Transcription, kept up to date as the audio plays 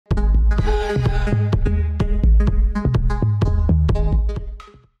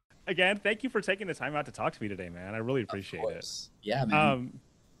Again, thank you for taking the time out to talk to me today, man. I really Of appreciate it. course. Yeah, man. Um,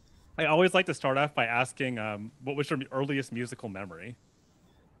 I always like to start off by asking, what was your earliest musical memory?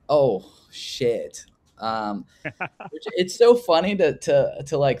 Oh shit. Um, which it's so funny to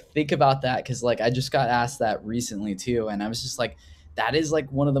like think about that because like I just got asked that recently too, and I was just like, that is like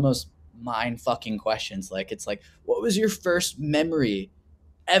one of the most mind fucking questions. Like it's like, what was your first memory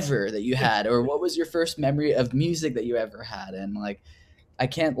ever that you had, or what was your first memory of music that you ever had? And like, I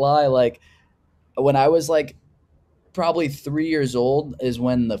can't lie, like when I was like probably 3 years old is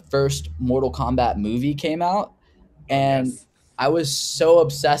when the first Mortal Kombat movie came out, Oh, and yes. I was so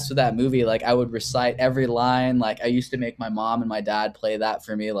obsessed with that movie. Like I would recite every line. Like I used to make my mom and my dad play that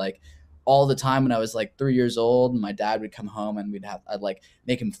for me, like all the time when I was like 3 years old. And my dad would come home and I'd like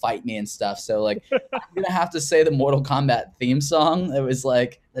make him fight me and stuff. So like I'm gonna have to say the Mortal Kombat theme song. It was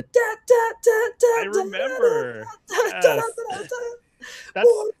like the da da da I da da remember. da da da Yes. da da That's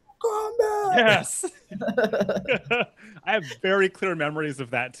Mortal Kombat. yes. I have very clear memories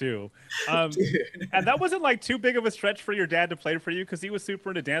of that too. Um, Dude. and that wasn't like too big of a stretch for your dad to play for you because he was super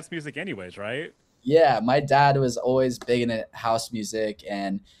into dance music anyways, right? Yeah, my dad was always big into house music,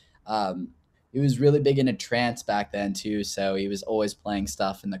 and um, he was really big into trance back then too. So he was always playing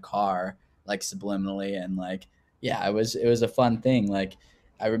stuff in the car, like subliminally, and like yeah, it was a fun thing. Like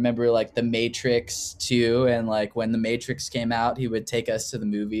I remember like The Matrix too, and like when The Matrix came out, he would take us to the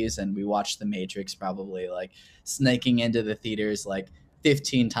movies, and we watched The Matrix probably like snaking into the theaters like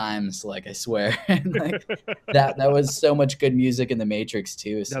 15 times, like I swear. And like that was so much good music in The Matrix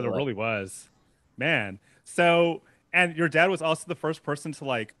too. Yeah, So there like really was. Man. So, and your dad was also the first person to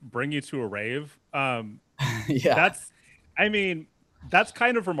like bring you to a rave. yeah. That's, I mean, that's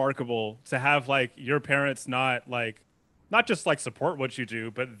kind of remarkable to have like your parents not just like support what you do,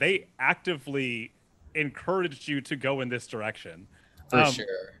 but they actively encouraged you to go in this direction. For Um, sure,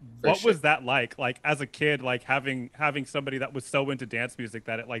 for what sure. was that like as a kid, like having somebody that was so into dance music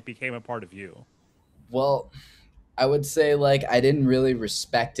that it like became a part of you? Well, I would say like I didn't really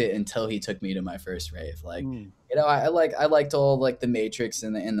respect it until he took me to my first rave. Like, Mm, I liked all like the Matrix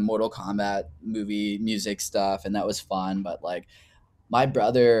and the Mortal Kombat movie music stuff, and that was fun. But like my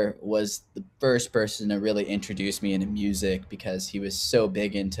brother was the first person to really introduce me into music because he was so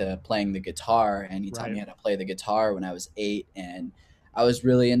big into playing the guitar, and he taught me right. how to play the guitar when I was 8. And I was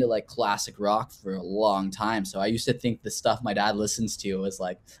really into like classic rock for a long time. So I used to think the stuff my dad listens to was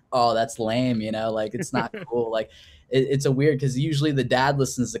like, oh, that's lame, like it's not cool. Like it's a weird because usually the dad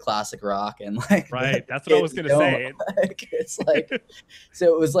listens to classic rock and like the Right. That's what I was kids gonna don't. say. Like it's like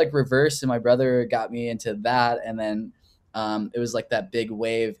so it was like reverse, and my brother got me into that. And then it was like that big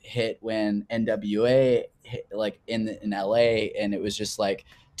wave hit when NWA hit, like in LA, and it was just like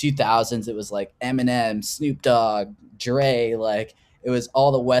 2000s. It was like Eminem, Snoop Dogg, Dre, like it was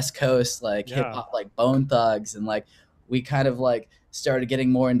all the West Coast like hip Yeah. hop, like Bone Thugs, and like we kind of like started getting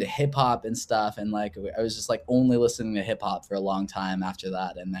more into hip hop and stuff. And like I was just like only listening to hip hop for a long time after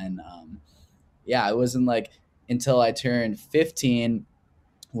that. And then yeah, it wasn't like until I turned 15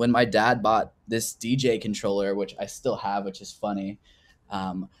 when my dad bought this DJ controller, which I still have, which is funny.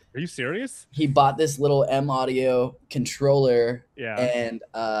 Um, Are you serious? he bought this little M Audio controller, Yeah. and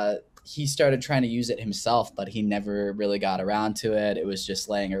he started trying to use it himself, but he never really got around to it. It was just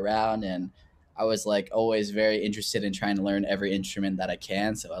laying around, and I was like always very interested in trying to learn every instrument that I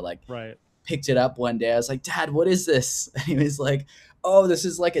can. So I like Right. picked it up one day. I was like, Dad, what is this? And he was like, Oh, this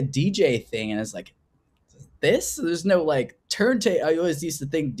is like a DJ thing. And I was like, this? There's no like turntable. I always used to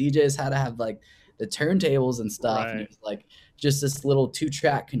think DJs had to have like the turntables and stuff, and it Right. was like just this little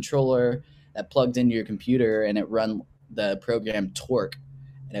 2-track controller that plugged into your computer, and it run the program Torque,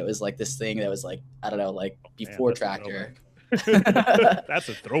 and it was like this thing that was like I don't know, like Man, before that's a Tractor. throwback. That's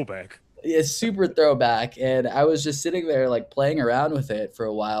a throwback. It's super throwback, and I was just sitting there like playing around with it for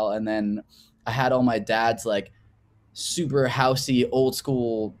a while, and then I had all my dad's like super housey old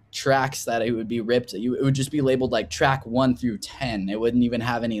school tracks that it would be ripped. It would just be labeled like track 1 through 10. It wouldn't even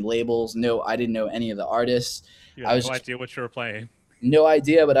have any labels. No, I didn't know any of the artists. You I had was no just idea what you were playing. no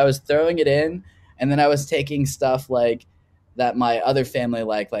idea, but I was throwing it in, and then I was taking stuff like that my other family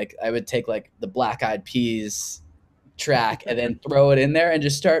like I would take like the Black Eyed Peas track and then throw it in there and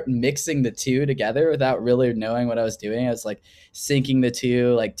just start mixing the two together without really knowing what I was doing. I was like syncing the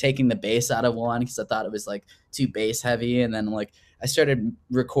two, like taking the bass out of one because I thought it was like too bass heavy, and then like I started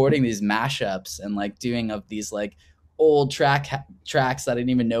recording these mashups and like doing of these like old tracks that I didn't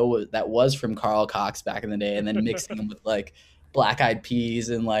even know that was from Carl Cox back in the day, and then mixing them with like Black Eyed Peas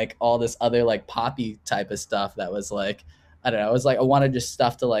and like all this other like poppy type of stuff that was like I don't know. It was like I wanted just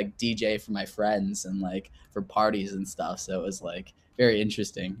stuff to like DJ for my friends and like for parties and stuff. So it was like very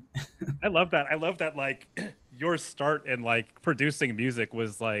interesting. I love that. I love that like your start in like producing music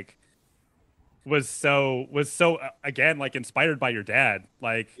was so again like inspired by your dad.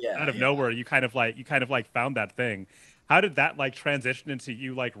 Like Yeah, out of yeah. nowhere you kind of like found that thing. How did that like transition into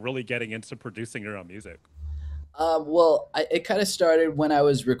you like really getting into producing your own music? It kind of started when I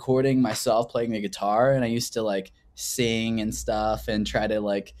was recording myself playing the guitar, and I used to like sing and stuff, and try to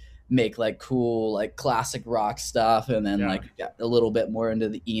like make like cool like classic rock stuff, and then Yeah, like got a little bit more into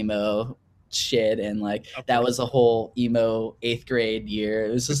the emo shit, and like of that course. was a whole emo eighth grade year.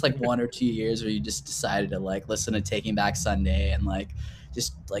 It was just like 1 or 2 years where you just decided to like listen to Taking Back Sunday and like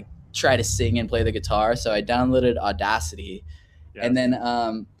just like try to sing and play the guitar. So I downloaded Audacity, and Yes.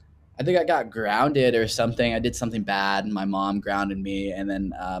 then I think I got grounded or something. I did something bad, and my mom grounded me. And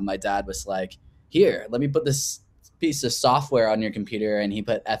then my dad was like, "Here, let me put this piece of software on your computer." And he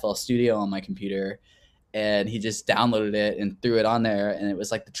put FL Studio on my computer, and he just downloaded it and threw it on there. And it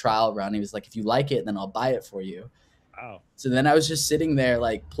was like the trial run. He was like, "If you like it, then I'll buy it for you." Wow. So then I was just sitting there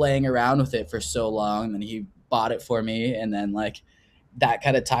like playing around with it for so long. And then he bought it for me, and then like that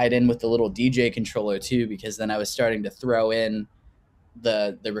kind of tied in with the little DJ controller too, because then I was starting to throw in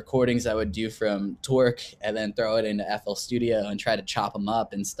the recordings I would do from Torque, and then throw it into FL Studio and try to chop them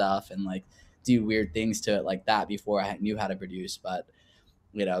up and stuff, and like do weird things to it like that before I knew how to produce. But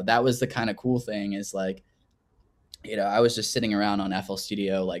that was the kind of cool thing, is like, I was just sitting around on FL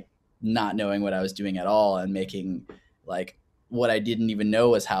Studio like not knowing what I was doing at all, and making like what I didn't even know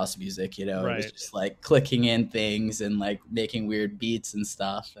was house music. It was Right. just like clicking in things and like making weird beats and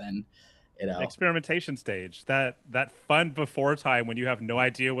stuff. And you know Experimentation stage. That fun before time when you have no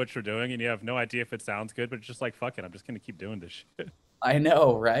idea what you're doing and you have no idea if it sounds good, but it's just like fuck it, I'm just gonna keep doing this shit. I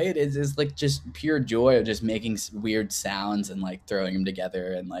know, right? It's like just pure joy of just making weird sounds and like throwing them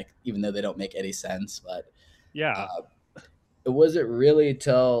together, and like even though they don't make any sense. But Yeah. uh, it wasn't really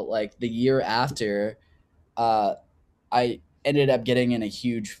till like the year after uh, I ended up getting in a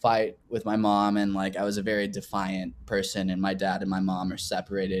huge fight with my mom, and like I was a very defiant person, and my dad and my mom are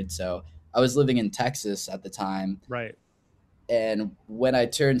separated. So I was living in Texas at the time, Right. and when I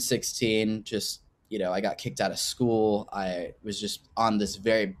turned 16, just I got kicked out of school. I was just on this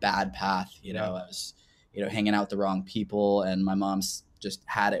very bad path. Yeah. I was hanging out with the wrong people, and my mom's just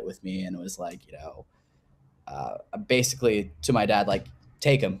had it with me, and it was like basically to my dad, like,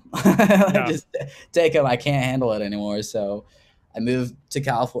 take him. Like, Yeah. just take him. I can't handle it anymore. So I moved to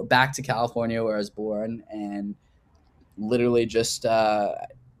California, back to California where I was born, and literally just I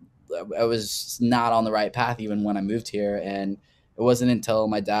was not on the right path even when I moved here. And it wasn't until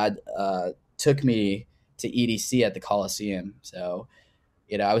my dad took me to EDC at the Coliseum. So,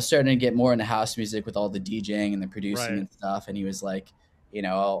 I was starting to get more into house music with all the DJing and the producing Right. and stuff. And he was like,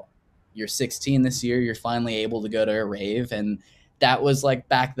 "Oh, you're 16 this year. You're finally able to go to a rave." And that was like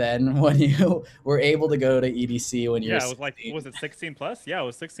back then when you were able to go to EDC when you were Yeah, it was like, 16. was it 16 plus? Yeah, it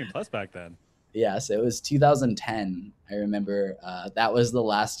was 16 plus back then. Yes, it was 2010. I remember that was the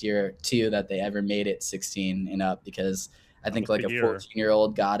last year too that they ever made it 16 and up, because I That think was like the a year.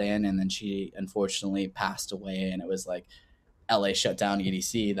 14-year-old got in, and then she unfortunately passed away, and it was like LA shut down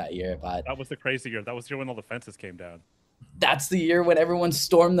EDC that year. But That was the crazy year. That was the year when all the fences came down. that's the year when everyone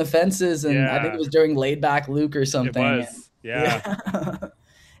stormed the fences, and I think it Yeah, was during Laid Back Luke or it something. And was. Yeah. yeah.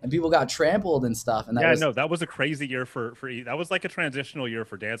 And people got trampled and stuff, and that Yeah, was no, that was a crazy year that was like a transitional year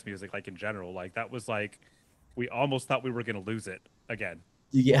for dance music, like in general. Like that was like we almost thought we were gonna lose it again.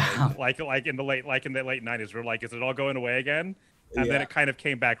 Like yeah. like in the late 90s. We're like, is it all going away again? And then Yeah, it kind of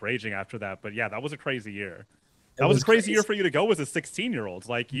came back raging after that. But yeah, that was a crazy year. it That was a was crazy year crazy. for you to go as a 16-year-old.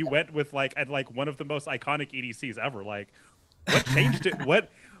 Like you went with like at like one of the most iconic EDCs ever. Like what changed it?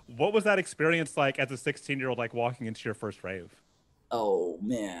 What was that experience like as a 16-year-old, like walking into your first rave? Oh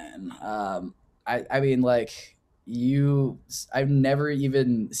man. I mean, like, I've never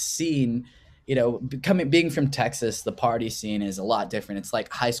even seen, being from Texas, the party scene is a lot different. It's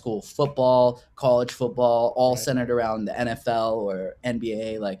like high school football, college football, all Right. centered around the NFL or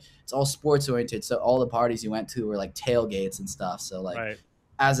NBA. Like, it's all sports oriented. So all the parties you went to were like tailgates and stuff. So like, Right.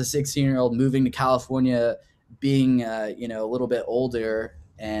 as a 16-year-old moving to California, being a little bit older,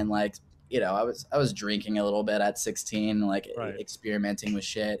 and like, I was drinking a little bit at 16, like Right. experimenting with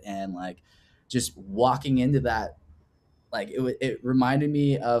shit, and like just walking into that, like it reminded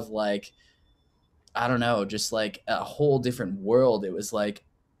me of like, I don't know, just like a whole different world. It was like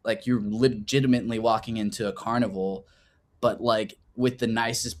you're legitimately walking into a carnival, but like with the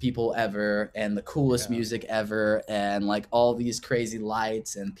nicest people ever and the coolest Yeah. music ever, and like all these crazy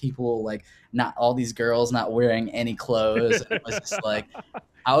lights and people, like not all these girls not wearing any clothes. And it was just like,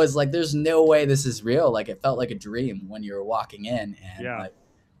 I was like, there's no way this is real. Like it felt like a dream when you were walking in, and Yeah. like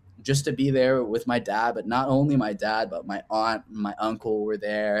just to be there with my dad, but not only my dad, but my aunt and my uncle were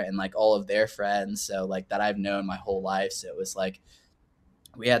there, and like all of their friends. So like that I've known my whole life. So it was like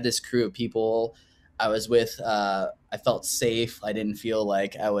we had this crew of people I was with. I felt safe. I didn't feel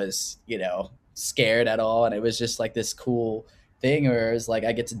like I was, scared at all. And it was just like this cool thing where it was like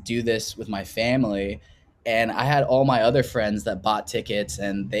I get to do this with my family. And I had all my other friends that bought tickets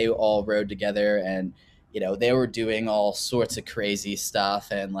and they all rode together, and they were doing all sorts of crazy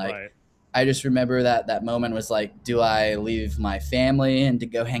stuff. And like Right. I just remember that moment was like, do I leave my family and to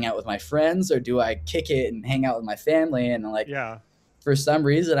go hang out with my friends, or do I kick it and hang out with my family? And like Yeah. for some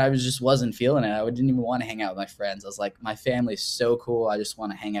reason I was just wasn't feeling it. I didn't even want to hang out with my friends. I was like, my family's so cool. I just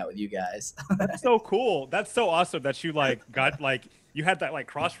want to hang out with you guys. That's so cool. That's so awesome that you like got like you had that like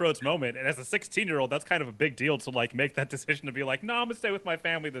crossroads moment. And as a 16-year-old, that's kind of a big deal to like make that decision to be like, no, I'm gonna stay with my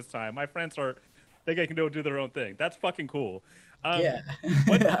family this time. My friends are think I can go do their own thing. That's fucking cool. Yeah.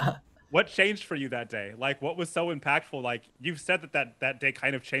 What what changed for you that day? Like what was so impactful? Like you've said that day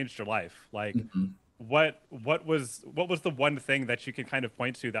kind of changed your life. Like Mhm. what was the one thing that you can kind of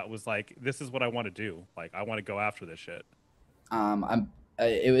point to that was like, this is what I want to do. Like I want to go after this shit.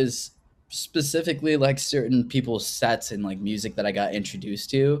 It was specifically like certain people's sets and like music that I got introduced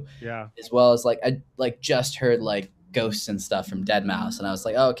to, Yeah. as well as like I like just heard like ghosts and stuff from Dead Mouse, and I was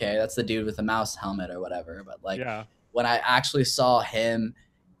like, oh, okay, that's the dude with the mouse helmet or whatever. But like Yeah. when I actually saw him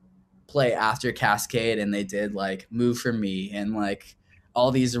play after Cascade, and they did like Move for Me and like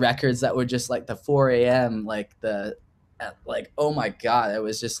all these records that were just like the 4 a.m. like like, oh my god, it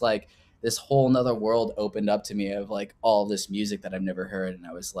was just like this whole nother world opened up to me of like all this music that I've never heard. And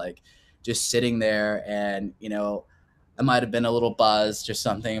I was like just sitting there, and I might have been a little buzzed or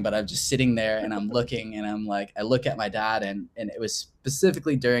something, but I'm just sitting there and I'm looking, and I'm like, I look at my dad, and it was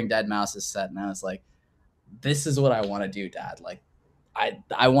specifically during Dead Mouse's set, and I was like, this is what I want to do, Dad. Like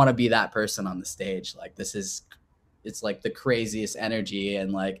I want to be that person on the stage. Like it's like the craziest energy.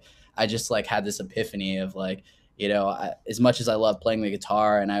 And like I just like had this epiphany of like, as much as I love playing the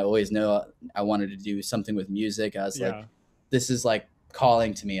guitar and I always know I wanted to do something with music, I was like, Yeah. this is like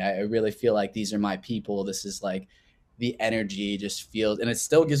calling to me. I really feel like these are my people. This is like the energy just feels, and it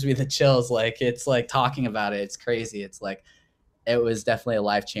still gives me the chills. Like it's like talking about it, it's crazy. It's like it was definitely a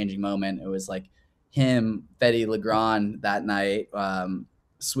life-changing moment. It was like him, Fetty Legrand that night,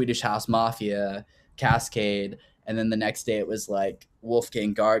 Swedish House Mafia, Cascade, and then the next day it was like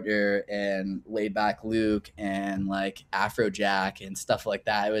Wolfgang Gardner and Laid Back Luke and like Afrojack and stuff like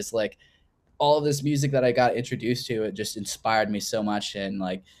that. It was like all of this music that I got introduced to. It just inspired me so much. And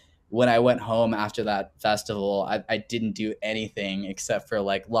like when I went home after that festival, I didn't do anything except for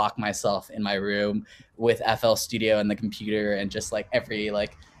like lock myself in my room with FL Studio and the computer, and just like every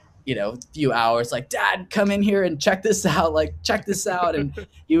like few hours, like, Dad, come in here and check this out, like check this out. And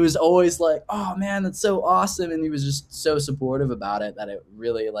he was always like, oh man, that's so awesome. And he was just so supportive about it that it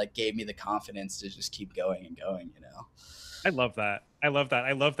really like gave me the confidence to just keep going and going. I love that. I love that.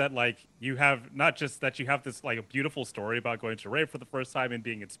 I love that like you have not just that you have this like a beautiful story about going to rave for the first time and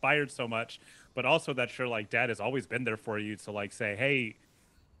being inspired so much, but also that your like dad has always been there for you to like say, "Hey,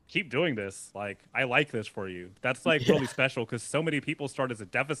 keep doing this. Like I like this for you." That's like Yeah. really special because so many people start as a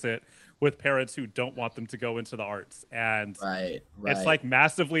deficit with parents who don't want them to go into the arts. And Right, it's right. like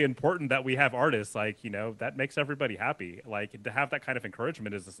massively important that we have artists like, that makes everybody happy. Like to have that kind of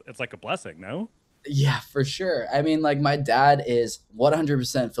encouragement is it's like a blessing, no? Yeah, for sure. I mean, like my dad is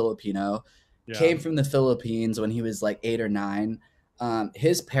 100% Filipino, Yeah. came from the Philippines when he was like 8 or 9.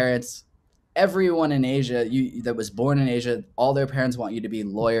 His parents, everyone in Asia, that was born in Asia, all their parents want you to be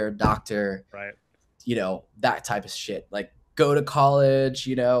lawyer, doctor, Right. that type of shit. Like go to college,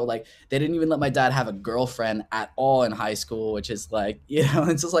 like they didn't even let my dad have a girlfriend at all in high school, which is like,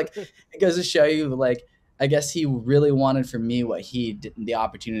 it's just like, it goes to show you, like, I guess he really wanted for me what he did, the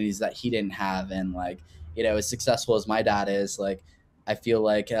opportunities that he didn't have. And like, as successful as my dad is, like, I feel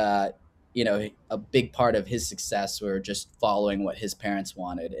like, a big part of his success were just following what his parents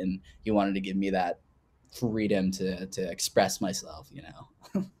wanted. And he wanted to give me that freedom to express myself.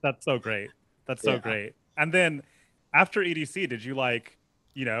 That's so great. That's so Yeah. great. And then after EDC, did you like,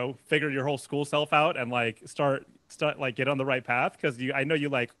 figure your whole school self out and like start like get on the right path? Because I know you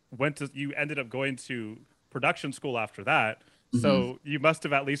like you ended up going to production school after that. Mhm. So you must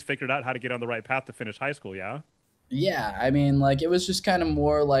have at least figured out how to get on the right path to finish high school, yeah? Yeah, I mean, like it was just kind of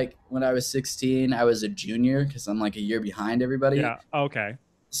more like when I was 16, I was a junior because I'm like a year behind everybody. Yeah. Okay.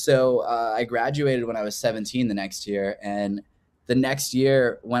 So I graduated when I was 17 the next year, and the next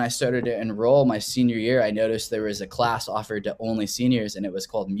year when I started to enroll my senior year, I noticed there was a class offered to only seniors, and it was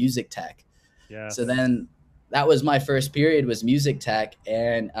called Music Tech. So Yes. then that was my first period was Music Tech,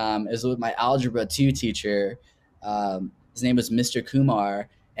 and it was with my Algebra 2 teacher. His name was Mr. Kumar,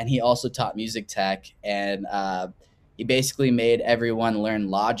 and he also taught Music Tech, and he basically made everyone learn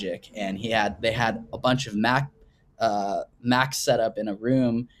Logic, and they had a bunch of Macs set up in a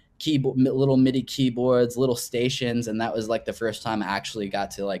room, keyboard, little MIDI keyboards, little stations, and that was like the first time I actually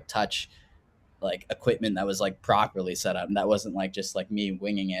got to like touch like equipment that was like properly set up, and that wasn't like just like me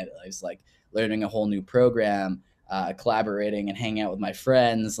winging it. I was like learning a whole new program, collaborating and hanging out with my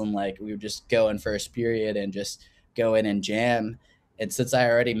friends, and like we would just go in first period and just go in and jam. And since I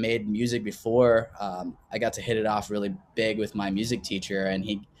already made music before, I got to hit it off really big with my music teacher, and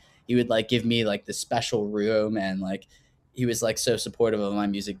he would like give me like this special room, and like he was like so supportive of my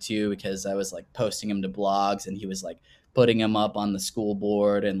music too because I was like posting him to blogs, and he was like putting him up on the school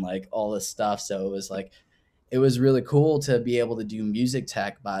board and like all this stuff. So it was like it was really cool to be able to do Music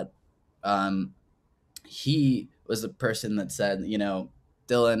Tech, but um, he was the person that said, you know,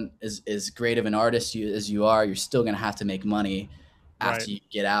 Dylan is great of an artist as you are, you're still gonna have to make money Right. after you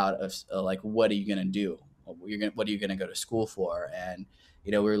get out of like what are you gonna do? What are you gonna go to school for? And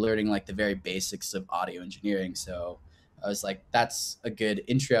you know, we were learning like the very basics of audio engineering. So I was like, that's a good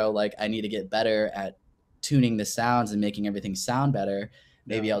intro. Like I need to get better at tuning the sounds and making everything sound better.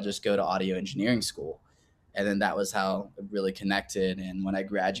 Yeah. Maybe I'll just go to audio engineering school. And then that was how it really connected. And when I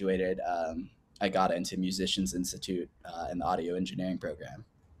graduated, I got into Musicians Institute in the audio engineering program.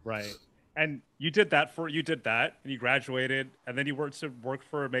 Right. And you did that and you graduated and then you work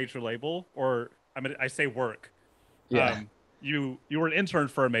for a major label, or I mean I say work. Yeah, Um you were an intern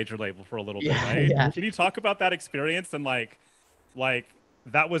for a major label for a little bit, yeah, right? yeah. Can you talk about that experience and like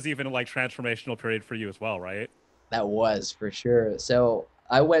that was even a like transformational period for you as well, right? That was for sure. So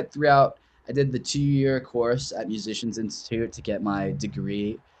I went throughout. I did the 2 year course at Musicians Institute to get my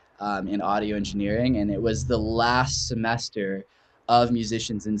degree in audio engineering, and it was the last semester of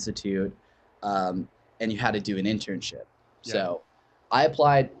Musicians Institute, and you had to do an internship. Yeah. So I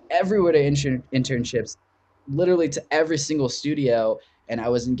applied everywhere to internships, literally to every single studio, and I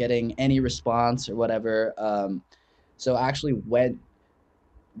wasn't getting any response or whatever. So I actually went,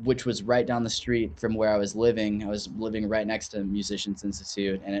 which was right down the street from where I was living. I was living right next to Musicians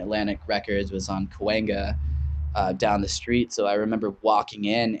Institute, and Atlantic Records was on Cahuenga, down the street. So I remember walking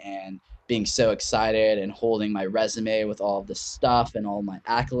in and being so excited and holding my resume with all of the stuff and all my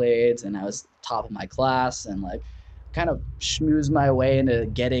accolades, and I was top of my class and like kind of schmoozed my way into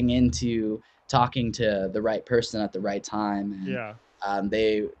getting into talking to the right person at the right time. And Yeah.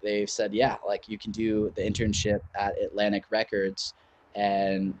 they said, yeah, like you can do the internship at Atlantic Records,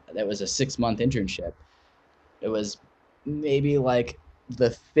 and that was a 6 month internship. It was maybe like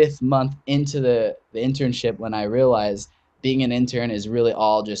the fifth month into the internship when I realized being an intern is really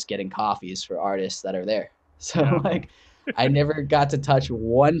all just getting coffees for artists that are there. So Yeah. like I never got to touch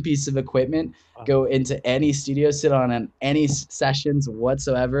one piece of equipment, Uh, go into any studio, sit on any sessions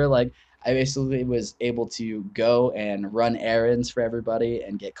whatsoever. Like I basically was able to go and run errands for everybody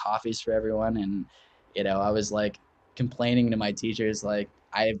and get coffees for everyone. And you know, I was like complaining to my teachers like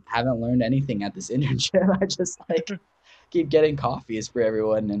I haven't learned anything at this internship. I just like keep getting coffees for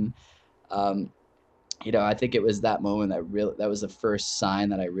everyone. And um, you know, I think it was that moment that was the first sign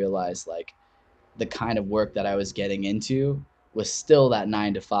that I realized like the kind of work that I was getting into was still that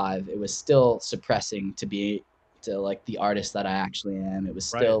 9 to 5. It was still suppressing to be to like the artist that I actually am. It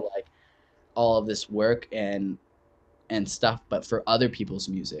was right. still like all of this work and stuff, but for other people's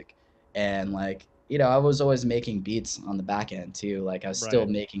music. And like, you know, I was always making beats on the back end too. Like I was still Right.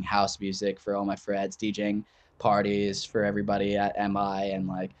 making house music for all my friends, DJing parties for everybody at MI. And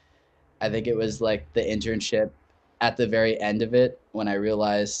like, I think it was like the internship at the very end of it when I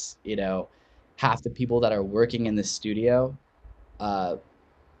realized, you know, half the people that are working in the studio, uh,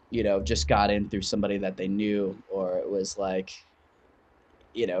 you know, just got in through somebody that they knew, or it was like,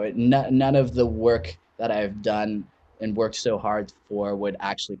 you know, none of the work that I've done and worked so hard for would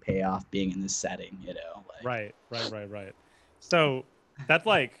actually pay off being in this setting, you know, like, Right. Right. Right. Right. So that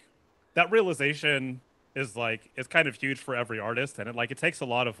like that realization is like it's kind of huge for every artist, and it takes a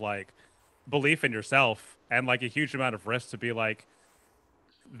lot of like belief in yourself and like a huge amount of risk to be like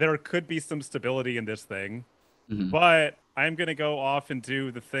there could be some stability in this thing, mhm, but I'm going to go off and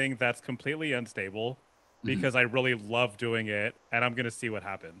do the thing that's completely unstable mhm. because I really love doing it and I'm going to see what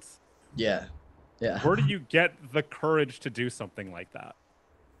happens. Yeah. Yeah. Where do you get the courage to do something like that?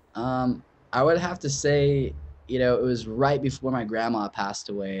 Um, I would have to say, it was right before my grandma passed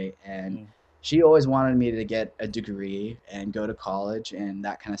away, and Mm, she always wanted me to get a degree and go to college and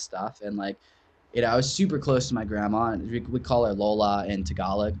that kind of stuff. And like, I was super close to my grandma, and we call her Lola in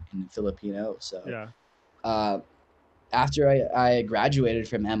Tagalog in Filipino. So, yeah. uh, after I graduated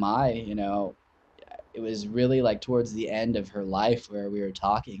from MI, it was really like towards the end of her life where we were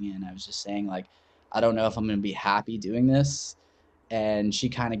talking, and I was just saying like, I don't know if I'm gonna be happy doing this, and she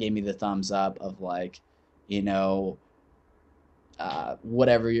kind of gave me the thumbs up of like, you know,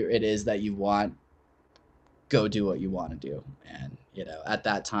 whatever it is that you want, go do what you want to do. And at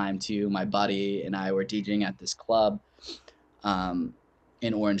that time too, my buddy and I were DJing at this club um,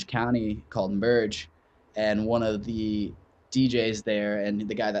 in Orange County called Merge, and one of the DJs there and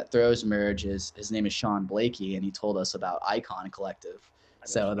the guy that throws Merge is his name is Sean Blakey, and he told us about Icon Collective. I know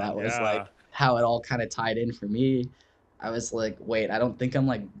So Sean. that was Yeah. like how it all kind of tied in for me. I was like, wait, I don't think I'm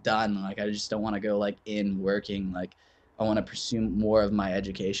like done. Like I just don't want to go like in working. Like I want to pursue more of my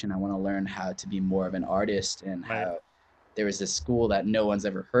education. I want to learn how to be more of an artist, and Right. how there was this school that no one's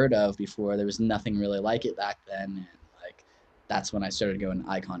ever heard of before. There was nothing really like it back then, and like that's when I started going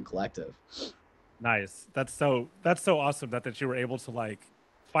Icon Collective. Nice. That's so awesome that you were able to like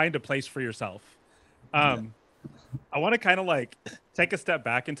find a place for yourself. Yeah. Um, I want to kind of like take a step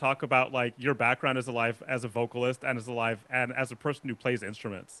back and talk about like your background as a live as a vocalist and as a person who plays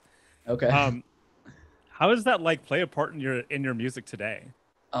instruments. Okay. Um, how does that like play a part in your music today?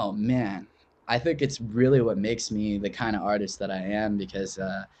 Oh man, I think it's really what makes me the kind of artist that I am, because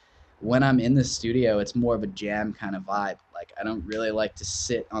when I'm in the studio, it's more of a jam kind of vibe. Like I don't really like to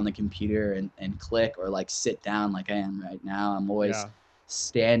sit on the computer and click, or like sit down like I am right now. I'm always Yeah.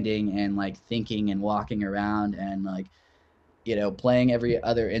 standing and like thinking and walking around, and like playing every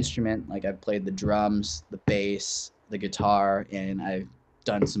other instrument. Like I've played the drums, the bass, the guitar, and I've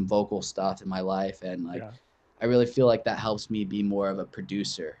done some vocal stuff in my life. And like, Yeah. I really feel like that helps me be more of a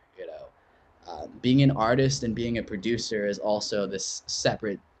producer. Being an artist and being a producer is also this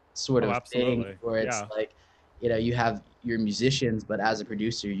separate sort Oh, of thing absolutely. where it's Yeah. like, you have your musicians, but as a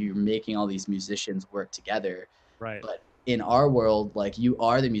producer, you're making all these musicians work together. Right. But in our world, like you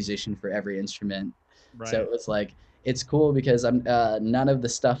are the musician for every instrument. So Right. it's like it's cool because I'm none of the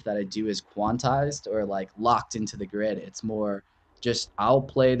stuff that I do is quantized or like locked into the grid. It's more just I'll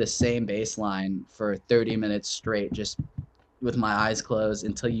play the same bass line for 30 minutes straight, just with my eyes closed,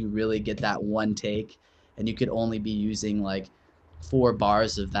 until you really get that one take, and you could only be using like 4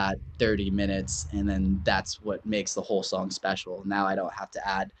 bars of that 30 minutes, and then that's what makes the whole song special. Now I don't have to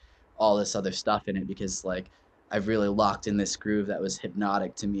add all this other stuff in it, because like I've really locked in this groove that was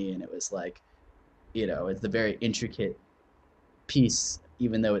hypnotic to me, and it was like, it's a very intricate piece,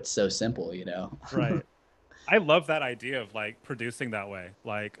 even though it's so simple. Right. I love that idea of like producing that way,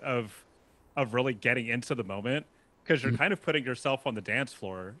 like of really getting into the moment because you're kind of putting yourself on the dance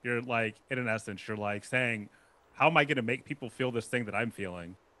floor. You're like, in essence, you're like saying, how am I going to make people feel this thing that I'm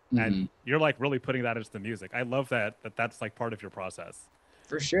feeling? Mm-hmm. And you're like really putting that into the music. I love that's like part of your process.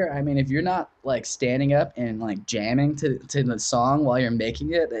 For sure. I mean, if you're not like standing up and like jamming to the song while you're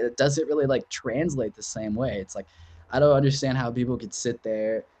making it, it doesn't really like translate the same way. It's like I don't understand how people could sit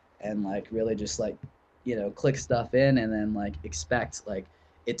there and like really just like, click stuff in, and then like expect like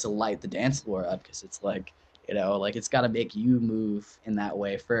it to light the dance floor up, because it's like, like it's got to make you move in that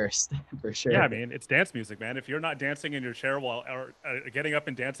way first, for Yeah, sure. I mean, it's dance music, man. If you're not dancing in your chair while or getting up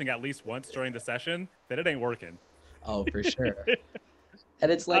and dancing at least once during the session, then it ain't working. Oh, for sure.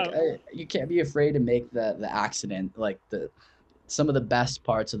 And it's like um, you can't be afraid to make the accident, like the some of the best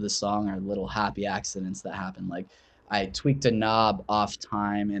parts of the song are little happy accidents that happen. Like I tweaked a knob off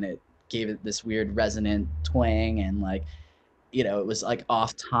time, and it gave it this weird resonant twang, and like, it was like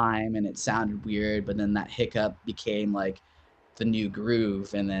off time and it sounded weird, but then that hiccup became like the new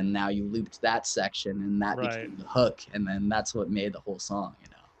groove, and then now you looped that section and that right. became the hook, and then that's what made the whole song.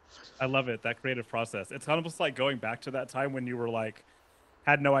 I love it. That creative process. It's almost like going back to that time when you were like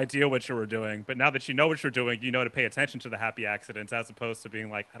had no idea what you were doing, but now that you know what you're doing, you know to pay attention to the happy accidents as opposed to being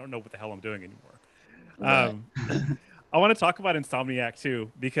like, I don't know what the hell I'm doing anymore. Right. Um, I want to talk about Insomniac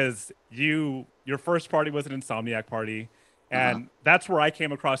too because your first party was an Insomniac party, Uh-huh. and that's where I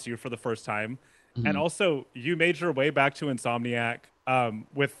came across you for the first time. And Mhm. also, you made your way back to Insomniac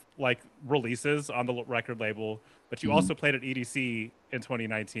with like releases on the record label, but you Mhm. also played at EDC in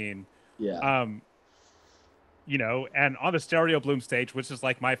 2019. Yeah. Um, and on the Stereo Bloom stage, which is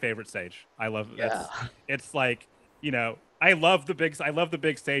like my favorite stage. I love Yeah. it's like, I love the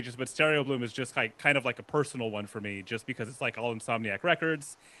big stages, but Stereo Bloom is just like kind of like a personal one for me, just because it's like all Insomniac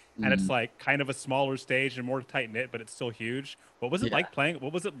records. and it's Mm, like kind of a smaller stage and more tight knit, but it's still huge. What was it yeah. like playing?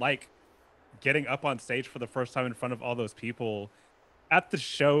 What was it like getting up on stage for the first time in front of all those people at the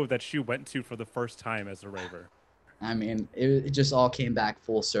show that you went to for the first time as a raver? I mean, it just all came back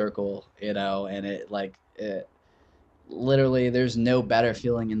full circle, and it literally there's no better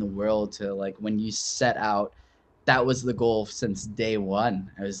feeling in the world to like when you set out. That was the goal since day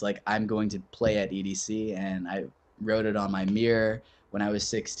one. I was like, I'm going to play at EDC, and I wrote it on my mirror when I was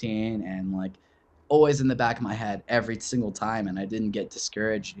 16, and like always in the back of my head every single time, and I didn't get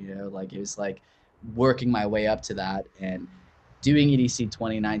discouraged. Like it was like working my way up to that, and doing EDC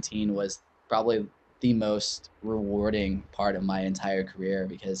 2019 was probably the most rewarding part of my entire career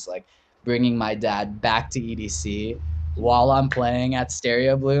because like bringing my dad back to EDC while I'm playing at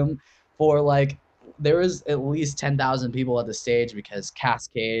Stereo Bloom for like there was at least 10,000 people at the stage because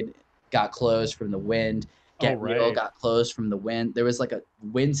Cascade got closed from the wind, Oh, Get Real right. got closed from the wind. There was like a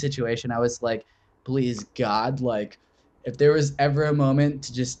wind situation. I was like, please God, like if there was ever a moment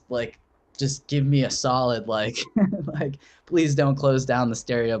to just give me a solid like like please don't close down the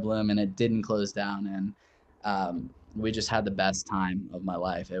Stereo Bloom, and it didn't close down, and we just had the best time of my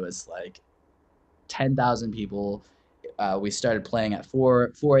life. It was like 10,000 people. We started playing at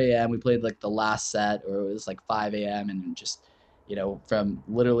 4 a.m. We played like the last set, or it was like 5 a.m. and just from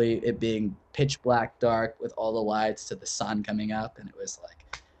literally it being pitch black dark with all the lights to the sun coming up, and it was like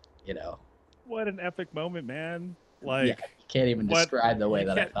you know What an epic moment, man. yeah, Like, you can't even what describe the way you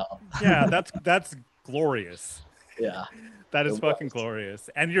that I can't. felt. Yeah, that's glorious. Yeah, That it is fucking was. glorious.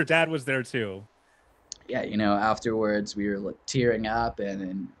 And your dad was there too. Yeah, afterwards we were like tearing up,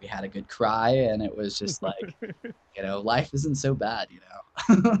 and we had a good cry, and it was just like, life isn't so bad.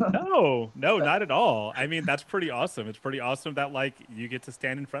 No, no, not at all. I mean, that's pretty awesome. It's pretty awesome that like you get to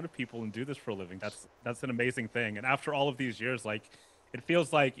stand in front of people and do this for a living. That's an amazing thing. And after all of these years, like it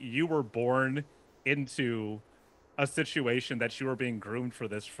feels like you were born into a situation that you were being groomed for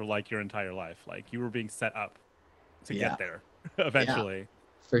this for like your entire life. Like you were being set up to Yeah, get there yeah, eventually.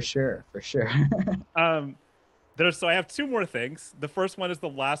 for sure, for sure. Um, so I have two more things. The first one is the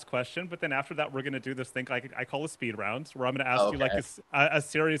last question, but then after that, we're gonna do this thing like I call a speed round, where I'm gonna ask you like Okay, a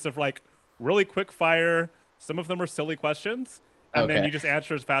series of like really quick fire. Some of them are silly questions, and then okay, you just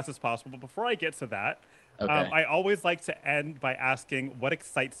answer as fast as possible. But before I get to that, okay. I always like to end by asking what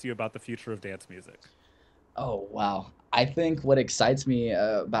excites you about the future of dance music. Oh, wow. I think what excites me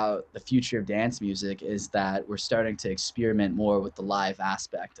about the future of dance music is that we're starting to experiment more with the live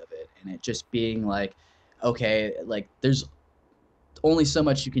aspect of it, and it just being like, okay, like there's only so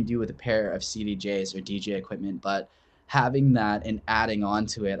much you can do with a pair of CDJs or DJ equipment, but having that and adding on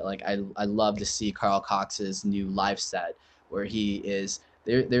to it, like I love to see Carl Cox's new live set where he is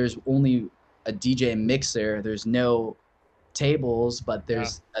there. There's only a DJ mixer. There's no tables, but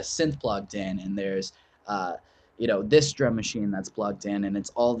Yeah, there's a synth plugged in, and there's uh, this drum machine that's plugged in, and it's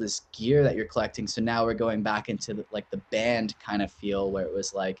all this gear that you're collecting. So now we're going back into like the band kind of feel where it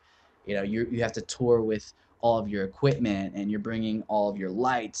was like, you have to tour with all of your equipment, and you're bringing all of your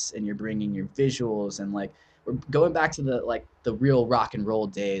lights, and you're bringing your visuals, and like we're going back to the real rock and roll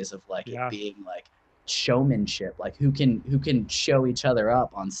days of like it yeah, being like showmanship, like who can show each other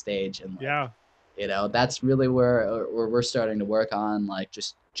up on stage, and like yeah. that's really where we're starting to work on, like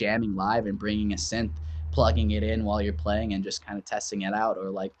just jamming live and bringing a synth, plugging it in while you're playing, and just kind of testing it out. Or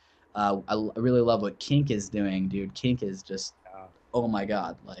like, I really love what Kink is doing, dude. Kink is just, Yeah. oh my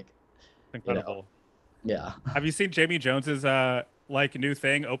god, like, you know, Incredible. yeah. Have you seen Jamie Jones's like new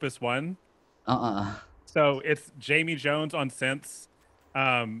thing, Opus One? Uh-uh. So it's Jamie Jones on synths,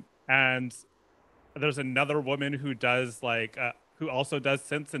 and there's another woman who does like who also does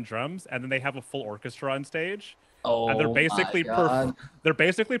synths and drums, and then they have a full orchestra on stage, and Oh my god. they're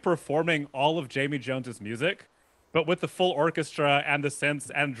basically performing all of Jamie Jones's music, but with the full orchestra and the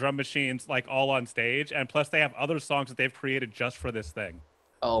synths and drum machines like all on stage, and plus they have other songs that they've created just for this thing.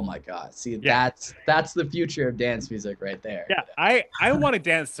 Oh my god. See, Yeah, that's the future of dance music right there. yeah, I want to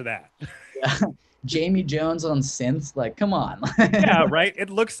dance to that. Yeah. Jamie Jones on synths, like, come on. Yeah, right. It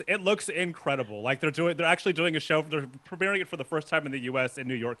looks incredible. Like they're actually doing a show. They're premiering it for the first time in the U.S. in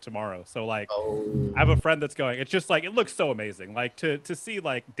New York tomorrow. So like, I have a Oh, friend that's going. It's just like it looks so amazing. Like to see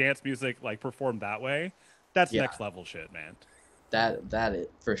like dance music like performed that way, that's yeah. next level shit, man. That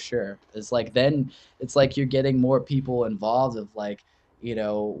it for sure. It's like then it's like you're getting more people involved of like,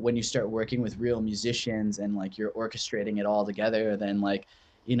 when you start working with real musicians and like you're orchestrating it all together, then like,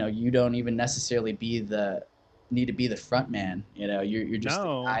 you don't even necessarily need to be the front man. You're just the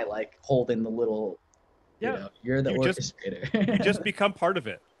No, guy like holding the little, yeah, you're the you just orchestrator. become part of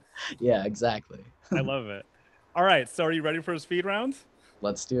it. Yeah, exactly. I love it. All right, so are you ready for a speed round?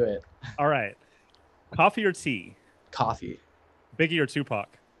 Let's do it. All right. Coffee or tea? Coffee. Biggie or Tupac?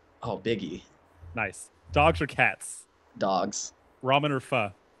 Oh, Biggie. Nice. Dogs or cats? Dogs. Ramen or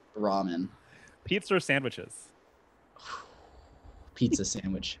pho? Ramen. Pizza or sandwiches? Pizza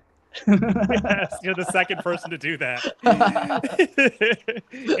sandwich. Yes, you're the second person to do that.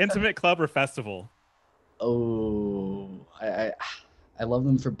 Intimate club or festival? Oh, I love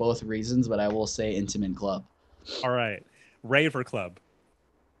them for both reasons, but I will say intimate club. All right. Rave or club?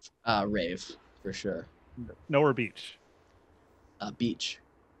 Rave for sure. Snow or beach? Beach.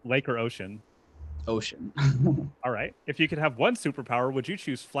 Lake or ocean? Ocean. All right. If you could have one superpower, would you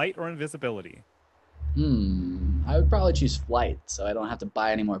choose flight or invisibility? I would probably choose flight, so I don't have to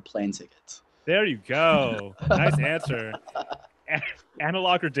buy any more plane tickets. There you go. Nice answer.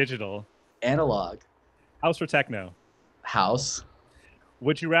 Analog or digital? Analog. House or techno? House.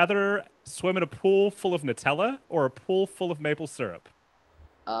 Would you rather swim in a pool full of Nutella or a pool full of maple syrup?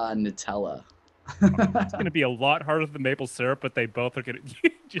 Nutella. It's going to be a lot harder than maple syrup, but they both are going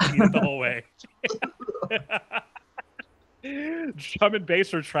to just eat it the whole way. Drum and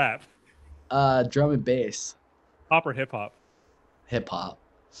bass or trap? Drum and bass. Pop or hip hop? Hip hop.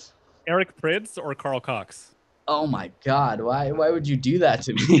 Eric Prydz or Carl Cox? Oh my God! Why would you do that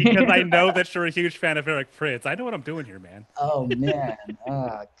to me? Because I know that you're a huge fan of Eric Prydz. I know what I'm doing here, man. Oh man!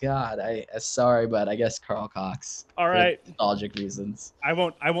 Oh God! Sorry, but I guess Carl Cox. All right. Nostalgic reasons. I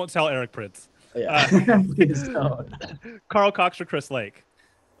won't tell Eric Prydz. Yeah. Please don't. Carl Cox or Chris Lake?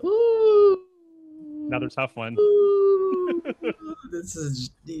 Ooh. Another tough one. Ooh. This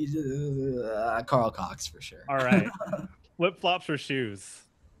is Carl Cox for sure. All right. Flip flops or shoes?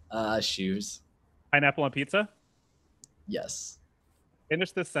 Shoes. Pineapple on pizza? Yes.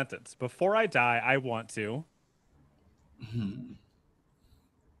 Finish this sentence. Before I die, I want to.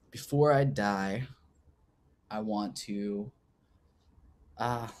 Before I die, I want to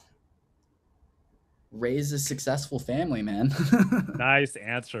raise a successful family, man. Nice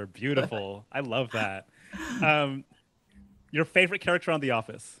answer. Beautiful. I love that. Your favorite character on The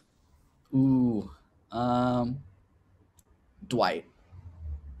Office? Ooh. Dwight.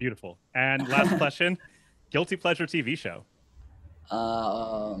 Beautiful. And last question. Guilty pleasure TV show?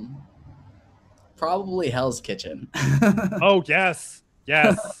 Probably Hell's Kitchen. Oh, yes.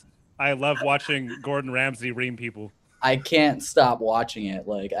 Yes. I love watching Gordon Ramsay ream people. I can't stop watching it.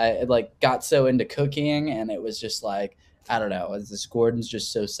 Like I got so into cooking, and it was just like, I don't know. This Gordon's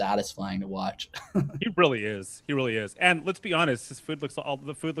just so satisfying to watch. He really is. He really is. And let's be honest, the food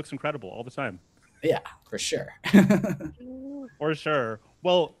looks incredible all the time. Yeah, for sure. For sure.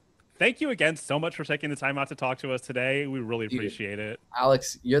 Well, thank you again so much for taking the time out to talk to us today. We really appreciate it.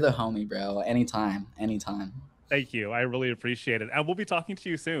 Alex, you're the homie, bro. Anytime. Thank you. I really appreciate it. And we'll be talking to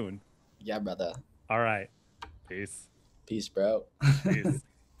you soon. Yeah, brother. All right. Peace. Peace, bro. Peace.